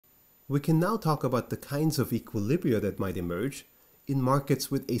We can now talk about the kinds of equilibria that might emerge in markets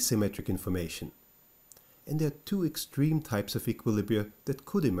with asymmetric information. And there are two extreme types of equilibria that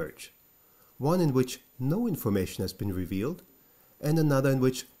could emerge. One in which no information has been revealed, and another in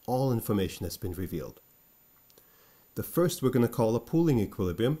which all information has been revealed. The first we're going to call a pooling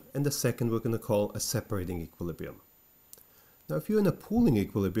equilibrium, and the second we're going to call a separating equilibrium. Now, if you're in a pooling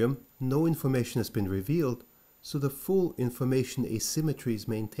equilibrium, no information has been revealed, so the full information asymmetry is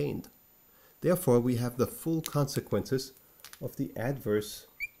maintained. Therefore, we have the full consequences of the adverse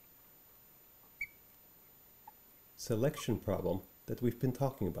selection problem that we've been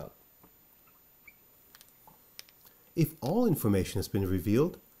talking about. If all information has been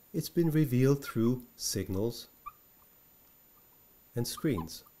revealed, it's been revealed through signals and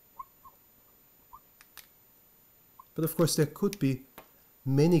screens. But of course, there could be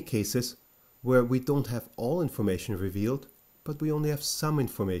many cases where we don't have all information revealed, but we only have some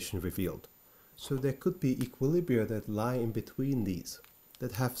information revealed. So there could be equilibria that lie in between these,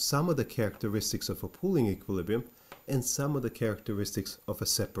 that have some of the characteristics of a pooling equilibrium and some of the characteristics of a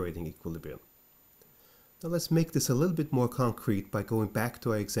separating equilibrium. Now let's make this a little bit more concrete by going back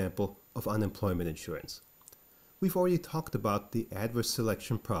to our example of unemployment insurance. We've already talked about the adverse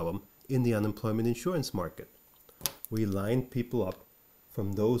selection problem in the unemployment insurance market. We line people up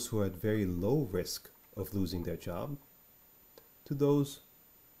from those who are at very low risk of losing their job to those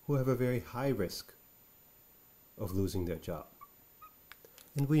who have a very high risk of losing their job.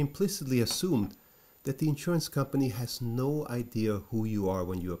 And we implicitly assumed that the insurance company has no idea who you are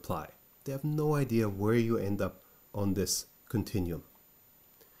when you apply. They have no idea where you end up on this continuum.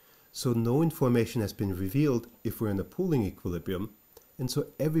 So no information has been revealed if we're in a pooling equilibrium, and so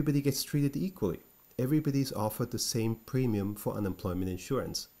everybody gets treated equally. Everybody is offered the same premium for unemployment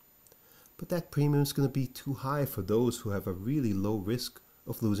insurance. But that premium is going to be too high for those who have a really low risk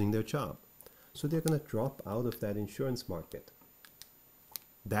of losing their job. So they're going to drop out of that insurance market.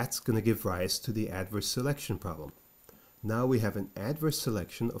 That's going to give rise to the adverse selection problem. Now we have an adverse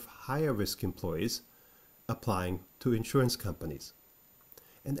selection of higher risk employees applying to insurance companies.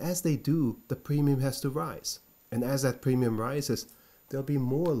 And as they do, the premium has to rise. And as that premium rises, there'll be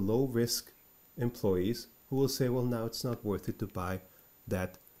more low risk employees who will say, well, now it's not worth it to buy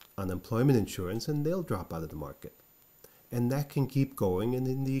that unemployment insurance, and they'll drop out of the market. And that can keep going, and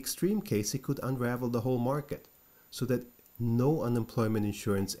in the extreme case, it could unravel the whole market so that no unemployment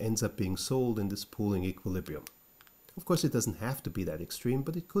insurance ends up being sold in this pooling equilibrium. Of course, it doesn't have to be that extreme,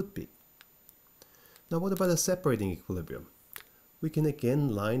 but it could be. Now, what about a separating equilibrium? We can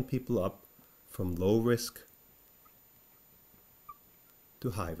again line people up from low risk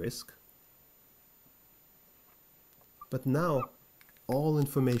to high risk. But now all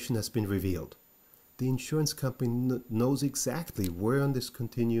information has been revealed. The insurance company knows exactly where on this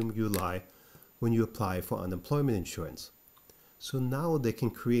continuum you lie when you apply for unemployment insurance. So now they can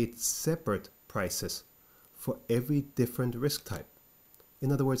create separate prices for every different risk type.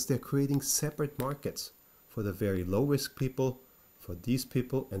 In other words, they're creating separate markets for the very low risk people, for these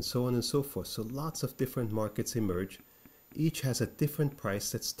people, and so on and so forth. So lots of different markets emerge. Each has a different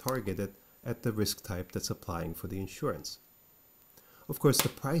price that's targeted at the risk type that's applying for the insurance. Of course, the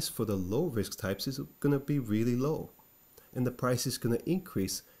price for the low risk types is going to be really low. And the price is going to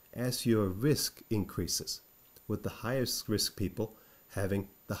increase as your risk increases, with the highest risk people having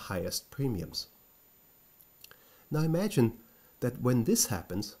the highest premiums. Now imagine that when this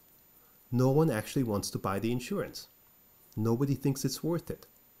happens, no one actually wants to buy the insurance. Nobody thinks it's worth it.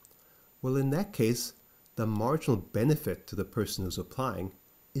 Well, in that case, the marginal benefit to the person who's applying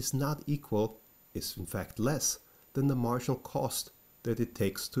is not equal, is in fact less than the marginal cost that it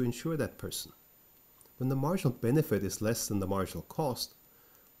takes to insure that person. When the marginal benefit is less than the marginal cost,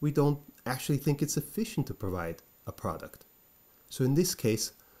 we don't actually think it's efficient to provide a product. So in this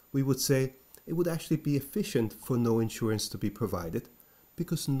case, we would say it would actually be efficient for no insurance to be provided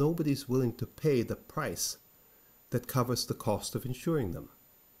because nobody is willing to pay the price that covers the cost of insuring them.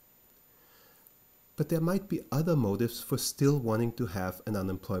 But there might be other motives for still wanting to have an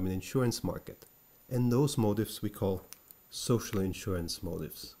unemployment insurance market, and those motives we call social insurance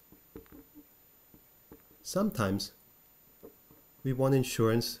motives. Sometimes we want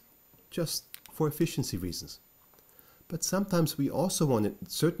insurance just for efficiency reasons, but sometimes we also want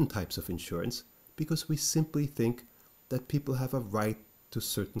certain types of insurance because we simply think that people have a right to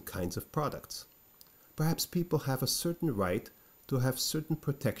certain kinds of products. Perhaps people have a certain right to have certain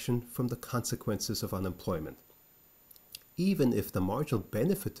protection from the consequences of unemployment, even if the marginal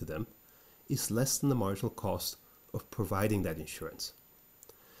benefit to them is less than the marginal cost of providing that insurance.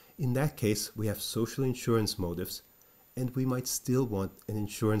 In that case, we have social insurance motives, and we might still want an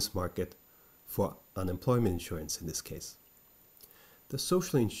insurance market for unemployment insurance in this case. The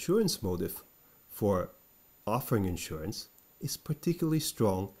social insurance motive for offering insurance is particularly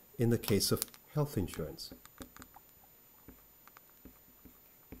strong in the case of health insurance.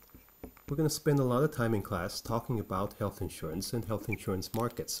 We're going to spend a lot of time in class talking about health insurance and health insurance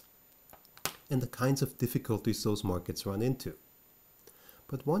markets and the kinds of difficulties those markets run into.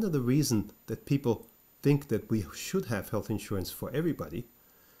 But one of the reasons that people think that we should have health insurance for everybody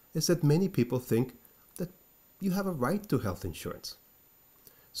is that many people think that you have a right to health insurance.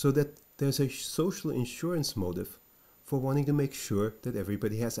 So that there's a social insurance motive for wanting to make sure that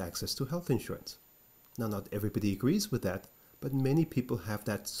everybody has access to health insurance. Now, not everybody agrees with that, but many people have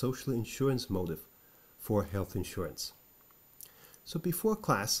that social insurance motive for health insurance. So before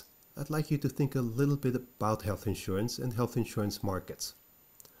class, I'd like you to think a little bit about health insurance and health insurance markets.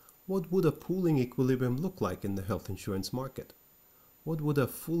 What would a pooling equilibrium look like in the health insurance market? What would a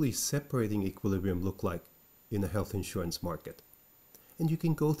fully separating equilibrium look like in a health insurance market? And you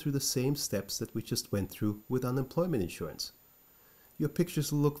can go through the same steps that we just went through with unemployment insurance. Your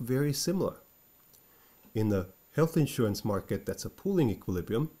pictures look very similar. In the health insurance market that's a pooling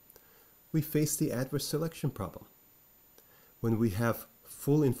equilibrium, we face the adverse selection problem. When we have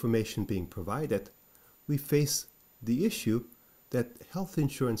full information being provided, we face the issue that health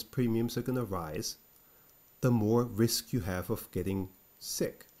insurance premiums are going to rise the more risk you have of getting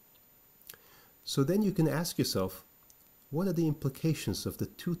sick. So then you can ask yourself, what are the implications of the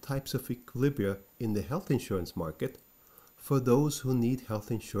two types of equilibria in the health insurance market for those who need health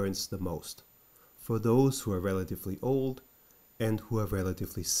insurance the most, for those who are relatively old and who are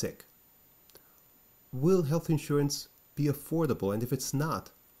relatively sick? Will health insurance be affordable? And if it's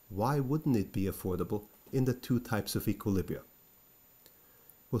not, why wouldn't it be affordable in the two types of equilibria?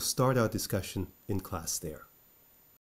 We'll start our discussion in class there.